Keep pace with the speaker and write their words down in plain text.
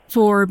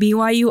For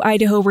BYU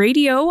Idaho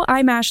Radio,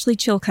 I'm Ashley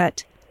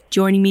Chilcutt.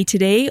 Joining me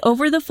today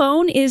over the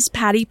phone is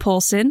Patty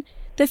Polson,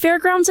 the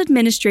Fairgrounds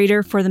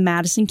Administrator for the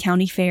Madison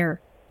County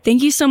Fair.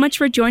 Thank you so much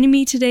for joining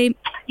me today.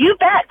 You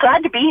bet.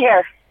 Glad to be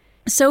here.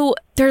 So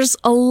there's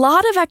a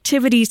lot of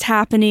activities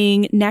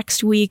happening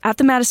next week at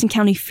the Madison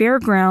County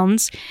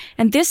Fairgrounds,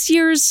 and this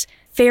year's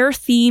fair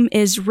theme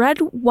is Red,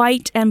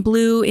 White, and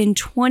Blue in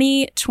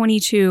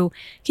 2022.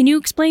 Can you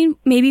explain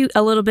maybe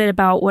a little bit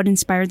about what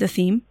inspired the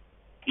theme?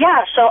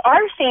 Yeah, so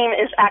our theme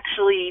is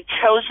actually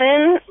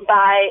chosen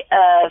by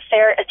a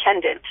fair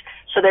attendant.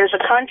 So there's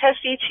a contest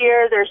each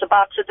year. There's a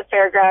box at the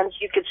fairgrounds.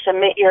 You could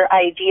submit your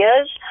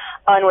ideas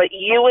on what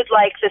you would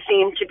like the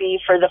theme to be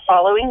for the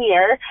following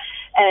year.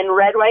 And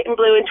Red, White, and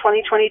Blue in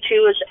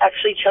 2022 is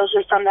actually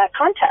chosen from that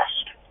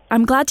contest.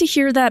 I'm glad to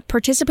hear that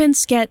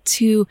participants get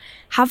to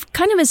have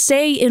kind of a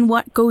say in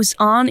what goes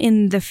on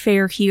in the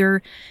fair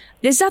here.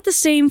 Is that the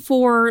same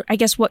for, I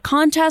guess, what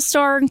contests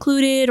are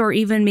included or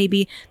even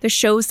maybe the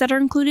shows that are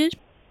included?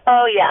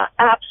 Oh, yeah,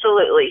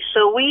 absolutely.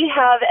 So we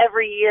have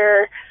every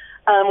year,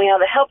 we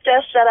have a help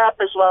desk set up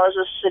as well as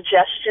a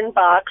suggestion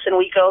box, and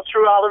we go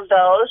through all of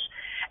those.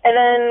 And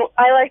then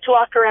I like to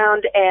walk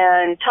around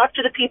and talk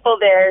to the people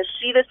there,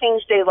 see the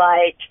things they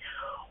like,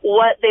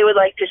 what they would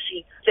like to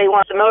see. They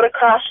want the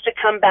motocross to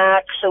come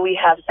back, so we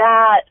have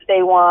that.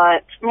 They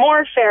want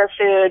more fair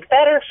food,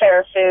 better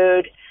fair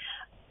food,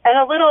 and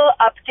a little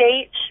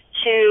update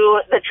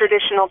to the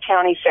traditional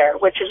county fair,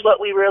 which is what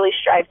we really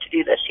strive to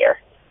do this year.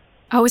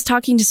 I was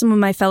talking to some of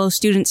my fellow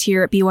students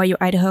here at BYU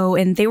Idaho,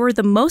 and they were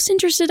the most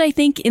interested, I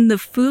think, in the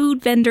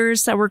food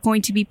vendors that were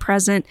going to be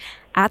present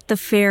at the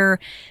fair.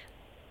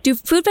 Do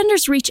food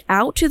vendors reach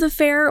out to the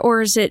fair,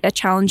 or is it a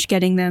challenge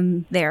getting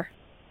them there?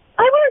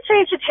 I wouldn't say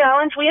it's a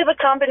challenge. We have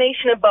a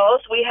combination of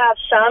both. We have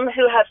some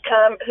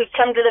who've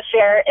come to the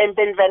fair and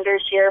been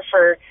vendors here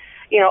for,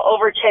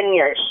 over 10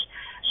 years.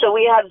 So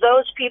we have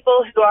those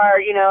people who are,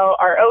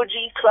 our OG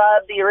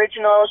club, the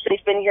originals.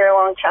 They've been here a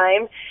long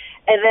time.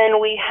 And then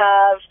we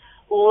have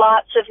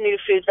lots of new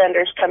food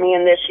vendors coming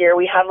in this year.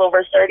 We have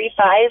over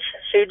 35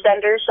 food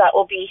vendors that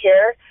will be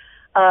here.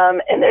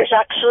 And there's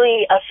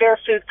actually a fair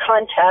food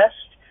contest.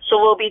 So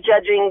we'll be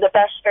judging the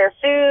best fair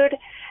food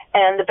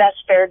and the best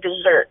fair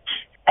dessert.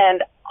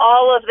 And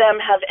all of them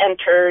have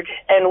entered.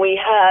 And we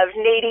have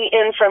Nady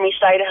in from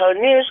East Idaho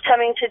News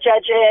coming to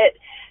judge it,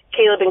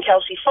 Caleb and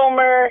Kelsey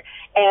Fulmer,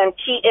 and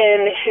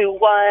Keaton, who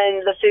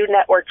won the Food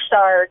Network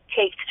Star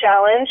Cake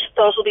Challenge.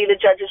 Those will be the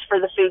judges for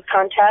the food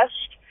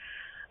contest.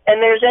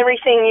 And there's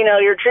everything,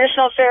 your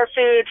traditional fair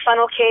food,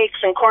 funnel cakes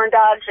and corn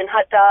dogs and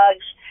hot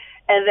dogs.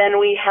 And then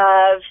we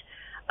have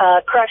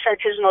Crush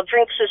Artisanal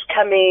Drinks is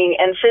coming,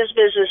 and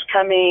FizzBiz is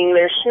coming.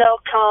 There's snow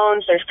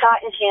cones, there's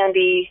cotton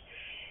candy.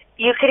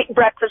 You could eat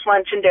breakfast,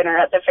 lunch, and dinner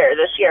at the fair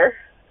this year.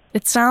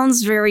 It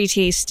sounds very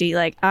tasty.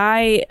 Like,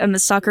 I am a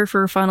sucker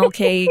for funnel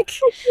cake.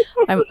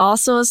 I'm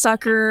also a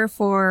sucker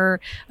for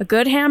a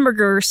good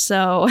hamburger,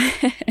 so...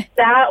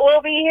 That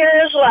will be here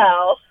as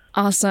well.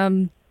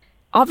 Awesome.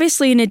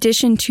 Obviously, in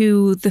addition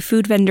to the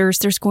food vendors,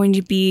 there's going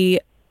to be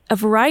a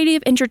variety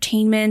of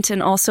entertainment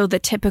and also the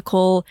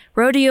typical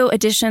rodeo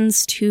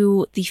additions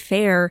to the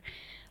fair.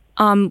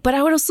 But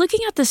I was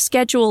looking at the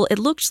schedule. It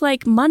looked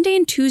like Monday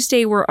and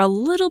Tuesday were a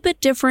little bit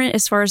different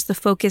as far as the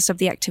focus of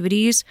the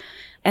activities.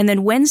 And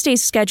then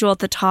Wednesday's schedule at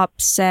the top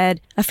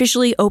said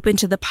officially open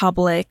to the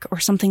public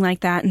or something like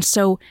that. And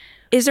so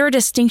is there a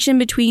distinction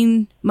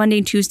between Monday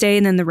and Tuesday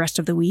and then the rest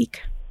of the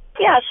week?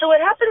 Yeah, so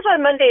what happens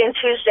on Monday and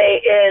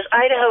Tuesday is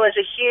Idaho is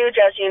a huge,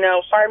 as you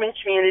know, farming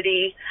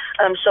community.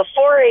 So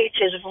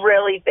 4-H is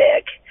really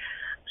big.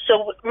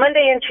 So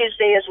Monday and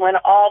Tuesday is when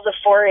all the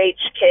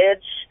 4-H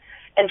kids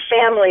and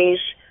families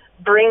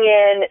bring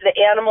in the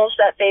animals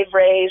that they've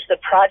raised, the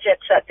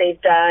projects that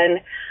they've done,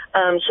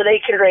 so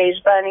they can raise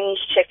bunnies,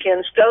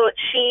 chickens, goats,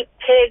 sheep,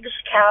 pigs,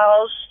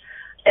 cows,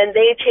 and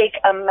they take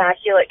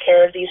immaculate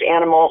care of these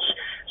animals.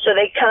 So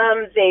they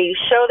come, they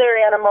show their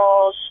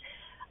animals,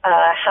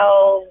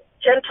 how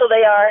gentle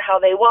they are, how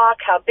they walk,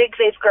 how big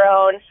they've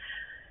grown.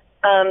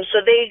 So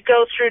they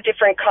go through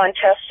different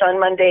contests on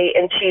Monday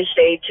and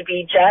Tuesday to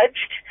be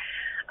judged.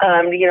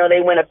 They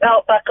win a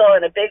belt buckle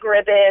and a big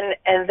ribbon,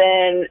 and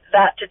then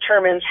that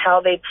determines how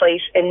they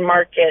place in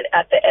market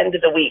at the end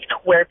of the week,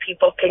 where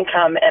people can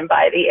come and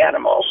buy the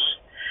animals.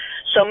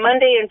 So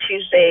Monday and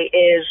Tuesday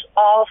is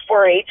all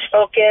 4-H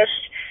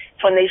focused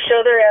when they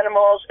show their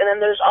animals, and then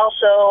there's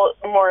also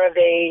more of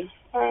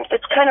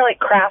it's kind of like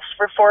crafts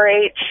for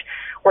 4-H,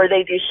 where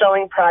they do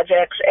sewing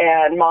projects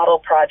and model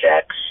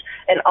projects,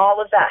 and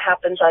all of that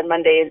happens on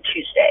Monday and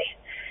Tuesday.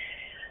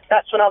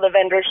 That's when all the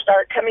vendors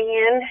start coming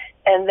in.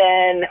 And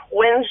then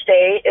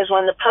Wednesday is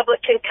when the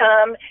public can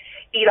come,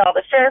 eat all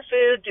the fair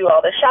food, do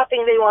all the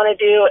shopping they want to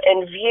do,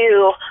 and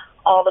view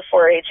all the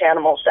 4-H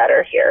animals that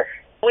are here.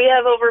 We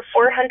have over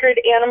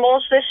 400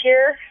 animals this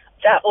year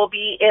that will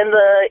be in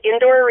the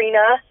indoor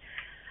arena.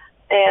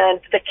 And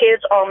the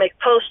kids all make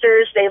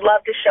posters. They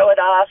love to show it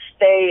off.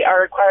 They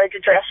are required to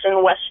dress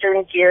in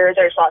Western gear.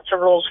 There's lots of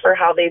rules for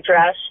how they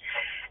dress.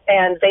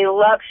 and they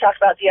love to talk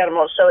about the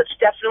animals. So it's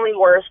definitely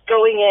worth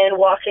going in,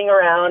 walking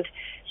around,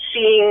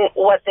 seeing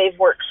what they've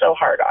worked so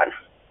hard on.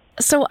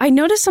 So I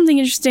noticed something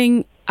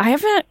interesting. I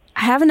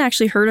haven't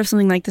actually heard of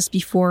something like this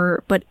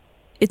before, but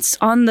it's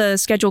on the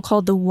schedule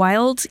called the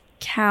Wild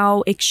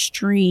Cow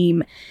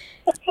Extreme.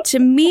 To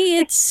me,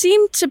 it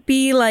seemed to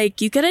be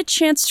like you get a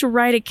chance to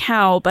ride a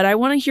cow, but I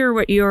want to hear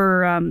what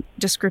your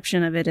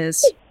description of it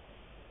is.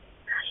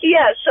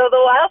 Yeah, so the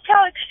Wild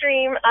Cow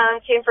Extreme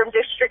came from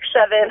District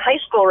 7 High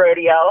School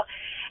Rodeo,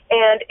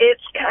 and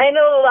it's kind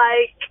of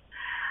like,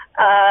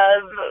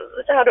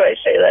 how do I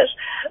say this?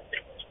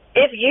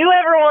 If you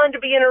ever wanted to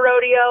be in a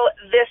rodeo,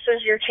 this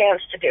is your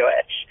chance to do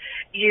it.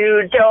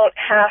 You don't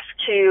have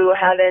to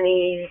have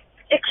any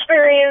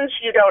experience.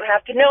 You don't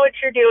have to know what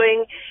you're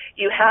doing.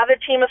 You have a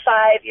team of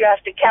 5. You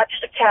have to catch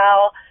the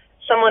cow.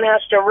 Someone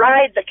has to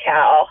ride the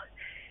cow,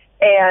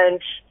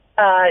 and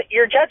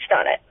you're judged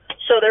on it.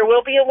 So there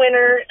will be a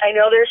winner. I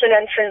know there's an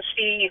entrance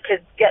fee. You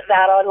could get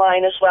that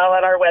online as well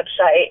on our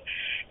website.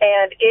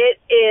 And it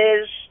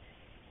is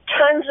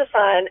tons of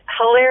fun,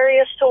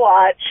 hilarious to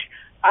watch.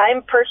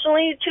 I'm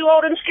personally too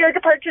old and scared to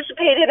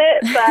participate in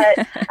it,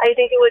 but I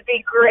think it would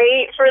be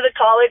great for the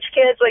college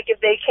kids. Like if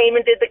they came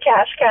and did the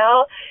cash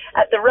cow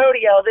at the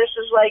rodeo, this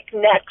is like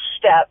next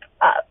step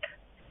up.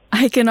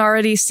 I can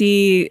already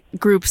see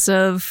groups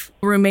of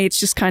roommates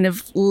just kind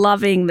of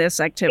loving this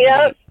activity.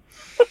 Yep.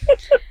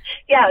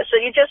 Yeah, so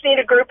you just need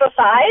a group of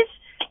 5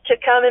 to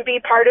come and be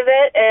part of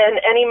it,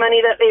 and any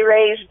money that they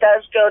raise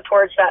does go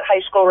towards that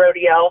high school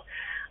rodeo,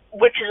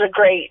 which is a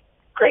great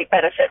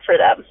benefit for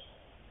them.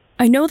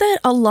 I know that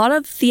a lot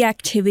of the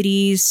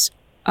activities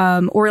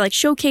or like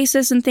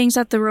showcases and things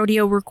at the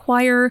rodeo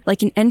require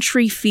like an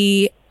entry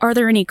fee. Are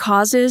there any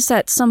causes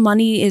that some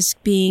money is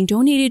being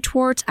donated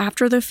towards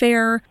after the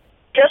fair?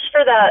 Just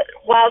for that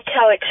Wild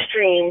Cow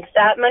Extreme,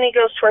 that money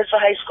goes towards the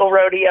high school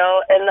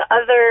rodeo, and the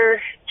other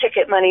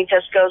ticket money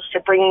just goes to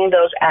bringing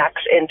those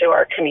acts into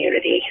our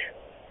community.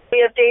 We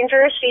have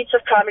Dangerous Feats of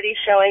Comedy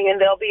showing,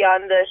 and they'll be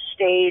on the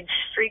stage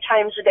 3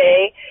 times a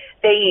day.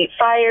 They eat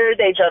fire,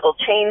 they juggle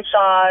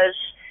chainsaws,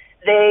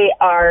 they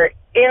are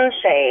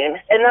insane,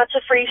 and that's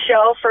a free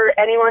show for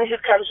anyone who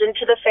comes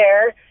into the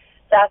fair.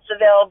 That's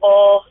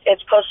available.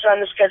 It's posted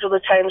on the schedule the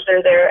times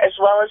they're there, as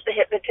well as the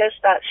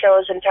hypnotist. That show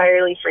is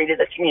entirely free to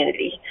the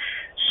community.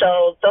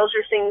 So those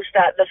are things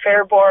that the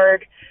fair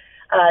board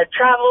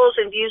travels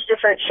and views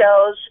different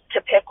shows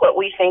to pick what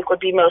we think would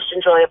be most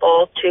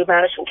enjoyable to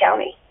Madison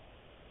County.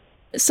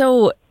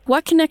 So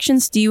what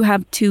connections do you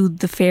have to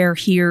the fair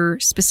here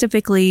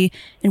specifically,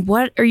 and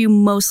what are you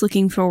most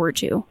looking forward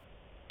to?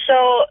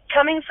 So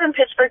coming from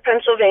Pittsburgh,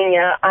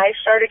 Pennsylvania, I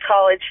started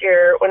college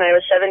here when I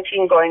was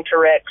 17 going to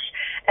Rick's,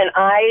 and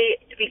I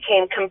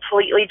became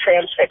completely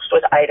transfixed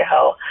with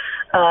Idaho.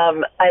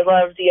 I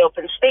love the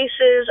open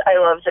spaces. I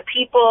love the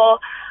people.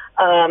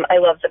 I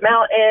love the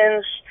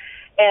mountains.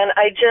 And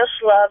I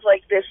just love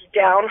like this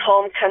down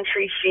home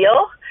country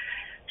feel.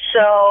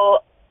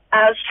 So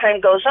as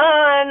time goes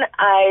on,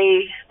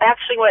 I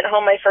actually went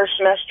home my first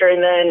semester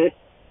and then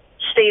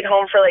stayed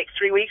home for like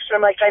 3 weeks, and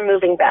I'm like, I'm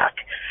moving back.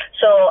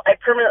 So I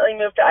permanently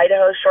moved to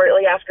Idaho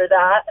shortly after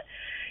that,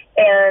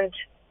 and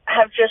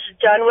have just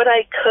done what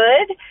I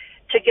could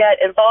to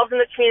get involved in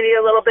the community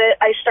a little bit.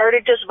 I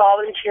started just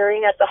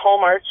volunteering at the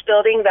Home Arts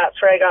Building.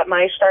 That's where I got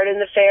my start in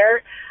the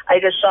fair. I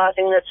just saw a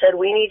thing that said,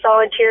 we need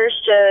volunteers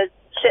to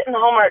sit in the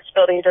Home Arts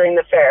Building during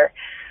the fair.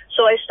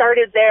 So I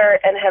started there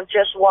and have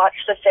just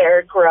watched the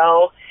fair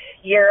grow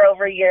year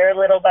over year,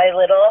 little by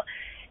little,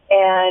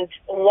 and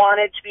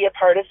wanted to be a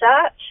part of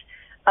that.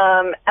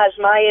 As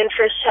my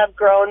interests have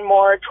grown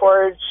more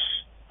towards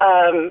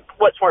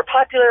what's more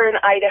popular in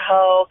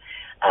Idaho,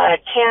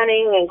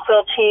 canning and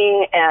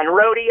quilting and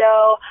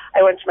rodeo.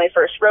 I went to my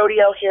first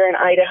rodeo here in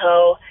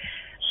Idaho.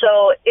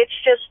 So it's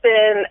just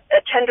been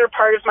a tender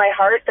part of my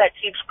heart that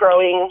keeps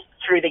growing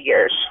through the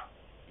years.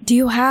 Do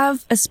you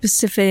have a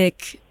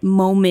specific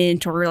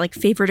moment or like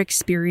favorite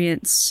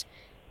experience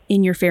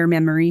in your fair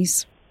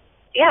memories?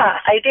 Yeah,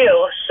 I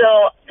do.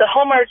 So the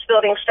Home Arts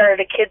Building started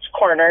a kids'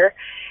 corner,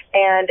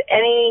 and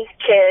any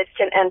kid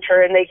can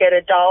enter, and they get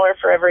 $1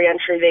 for every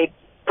entry they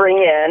bring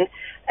in,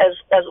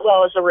 as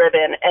well as a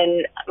ribbon.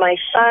 And my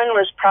son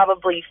was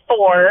probably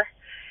 4,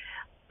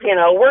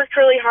 worked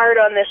really hard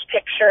on this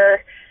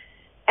picture,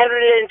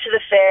 entered it into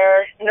the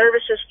fair,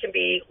 nervous as can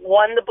be,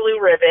 won the blue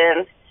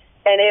ribbon,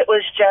 and it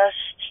was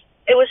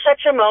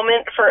such a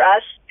moment for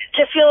us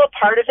to feel a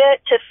part of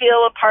it, to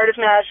feel a part of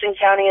Madison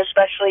County,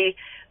 especially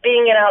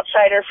being an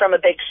outsider from a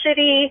big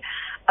city.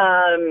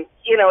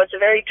 It's a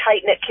very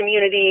tight-knit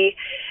community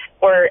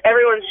where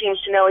everyone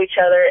seems to know each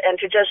other, and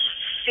to just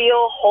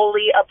feel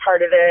wholly a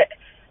part of it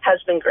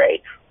has been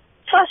great.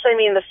 Plus,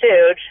 the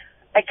food.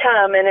 I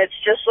come, and it's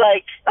just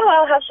like, oh,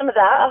 I'll have some of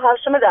that, I'll have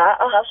some of that,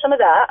 I'll have some of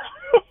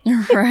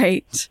that.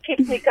 Right.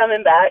 Keeps me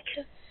coming back.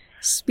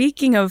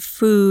 Speaking of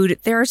food,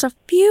 there's a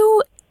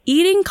few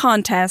eating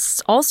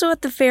contests also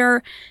at the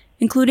fair,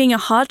 including a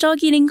hot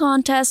dog eating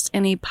contest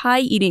and a pie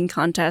eating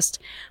contest.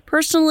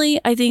 Personally,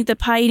 I think the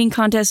pie eating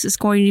contest is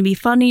going to be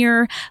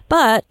funnier,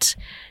 but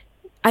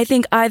I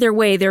think either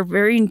way, they're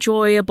very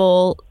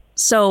enjoyable.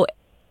 So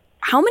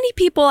how many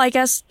people, I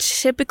guess,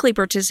 typically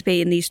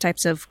participate in these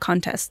types of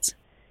contests?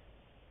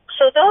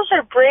 So those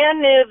are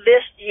brand new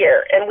this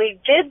year, and we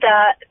did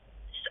that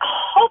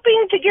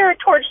hoping to gear it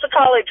towards the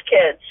college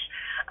kids.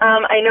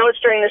 I know it's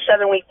during the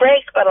 7-week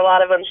break, but a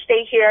lot of them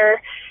stay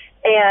here.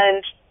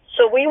 And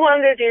so we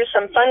wanted to do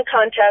some fun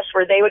contests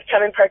where they would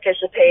come and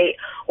participate.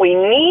 We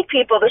need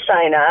people to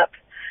sign up,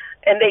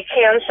 and they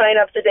can sign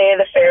up the day of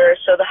the fair.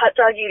 So the hot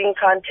dog eating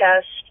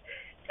contest,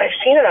 I've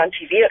seen it on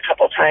TV a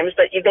couple times,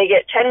 but they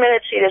get 10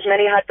 minutes to eat as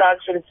many hot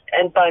dogs and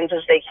buns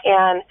as they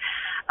can.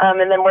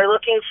 And then we're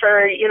looking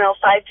for, 5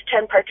 to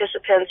 10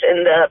 participants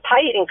in the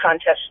pie eating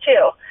contest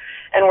too.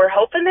 And we're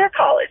hoping they're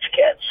college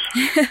kids.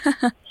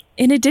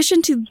 In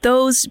addition to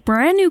those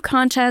brand new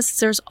contests,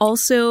 there's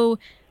also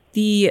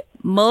the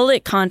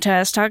mullet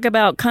contest. Talk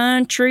about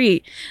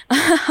country.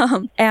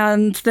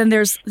 And then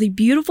there's the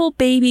beautiful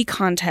baby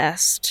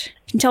contest.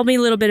 Can you tell me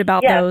a little bit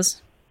about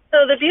those?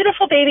 So the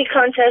Beautiful Baby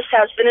Contest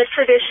has been a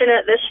tradition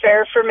at this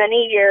fair for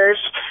many years.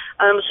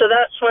 So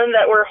that's one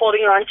that we're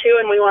holding on to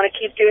and we want to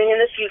keep doing in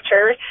the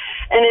future.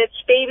 And it's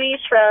babies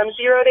from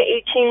 0 to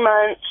 18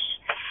 months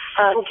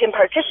can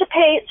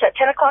participate. It's at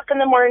 10 o'clock in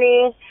the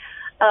morning.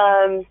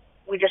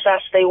 We just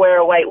ask they wear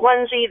a white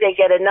onesie. They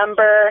get a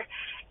number.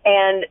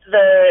 And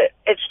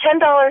it's $10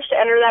 to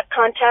enter that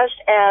contest,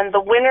 and the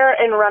winner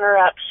and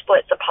runner-up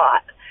split the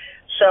pot.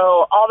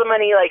 So all the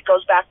money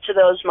goes back to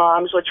those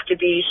moms, which could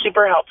be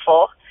super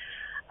helpful.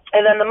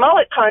 And then the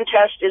mullet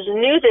contest is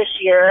new this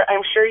year.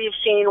 I'm sure you've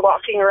seen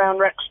walking around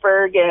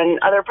Rexburg and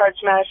other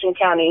parts of Madison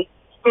County.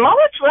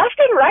 Mullets left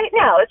and right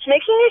now. It's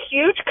making a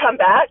huge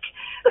comeback.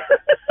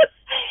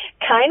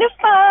 Kind of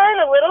fun,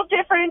 a little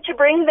different to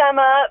bring them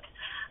up.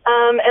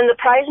 And the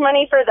prize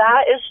money for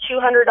that is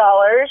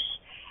 $200.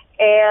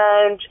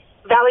 And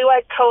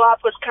Valleywide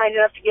Co-op was kind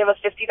enough to give a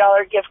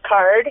 $50 gift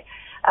card.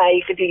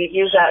 You could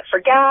use that for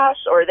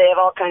gas, or they have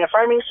all kind of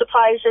farming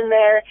supplies in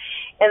there.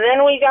 And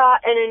then we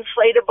got an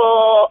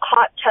inflatable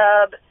hot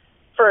tub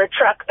for a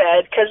truck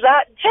bed, because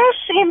that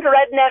just seemed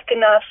redneck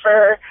enough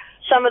for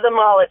some of the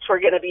mullets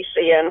we're going to be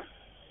seeing.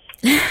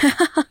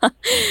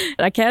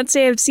 I can't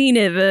say I've seen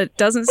it, but it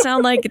doesn't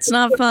sound like it's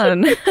not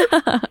fun.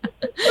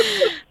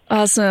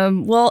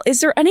 Awesome. Well, is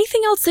there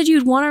anything else that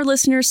you'd want our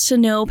listeners to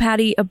know,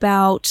 Patty,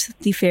 about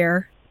the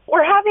fair?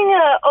 We're having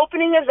an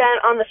opening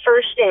event on the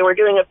first day. We're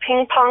doing a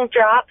ping pong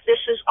drop. This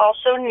is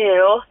also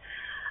new.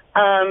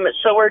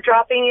 So we're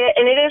dropping it,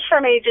 and it is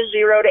from ages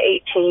 0 to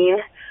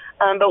 18.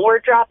 But we're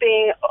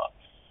dropping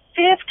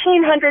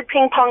 1,500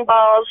 ping pong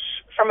balls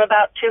from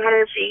about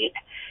 200 feet,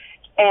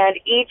 and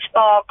each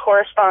ball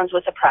corresponds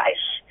with a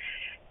prize.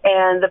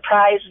 And the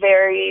prize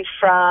vary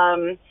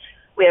from,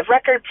 we have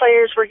record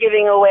players we're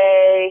giving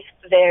away,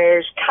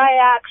 there's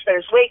kayaks,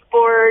 there's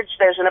wakeboards,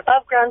 there's an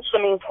above-ground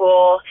swimming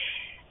pool,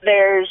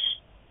 there's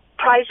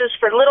prizes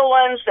for little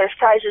ones, there's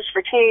prizes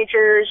for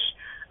teenagers,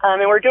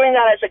 and we're doing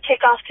that as a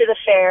kickoff to the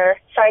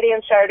fair. Friday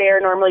and Saturday are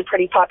normally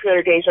pretty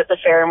popular days at the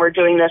fair, and we're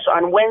doing this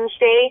on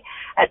Wednesday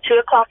at 2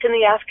 o'clock in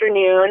the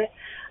afternoon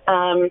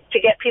to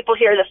get people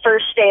here the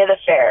first day of the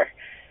fair.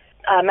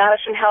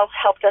 Madison Health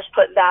helped us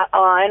put that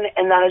on,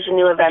 and that is a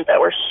new event that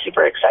we're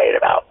super excited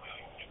about.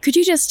 Could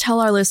you just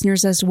tell our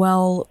listeners as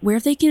well where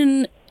they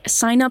can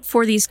sign up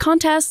for these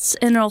contests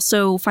and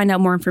also find out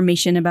more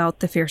information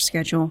about the fair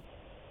schedule?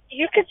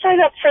 You could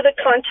sign up for the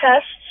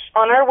contests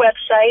on our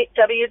website,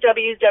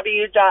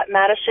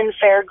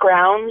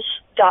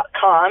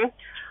 www.madisonfairgrounds.com.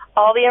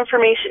 All the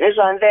information is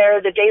on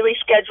there. The daily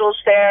schedule's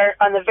there.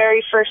 On the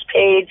very first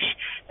page,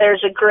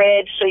 there's a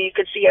grid so you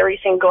could see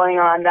everything going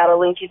on. That'll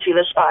link you to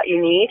the spot you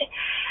need.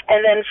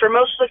 And then for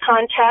most of the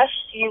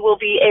contests, you will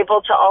be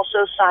able to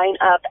also sign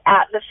up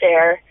at the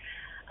fair.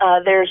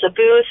 There's a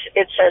booth.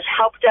 It says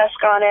Help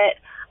Desk on it.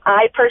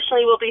 I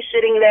personally will be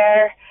sitting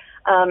there,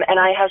 and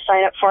I have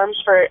sign-up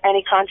forms for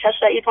any contest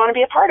that you'd want to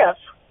be a part of.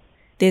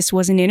 This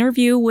was an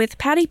interview with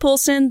Patty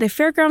Poulsen, the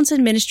Fairgrounds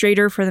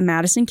Administrator for the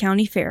Madison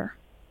County Fair.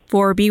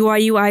 For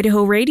BYU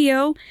Idaho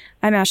Radio,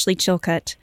 I'm Ashley Chilcutt.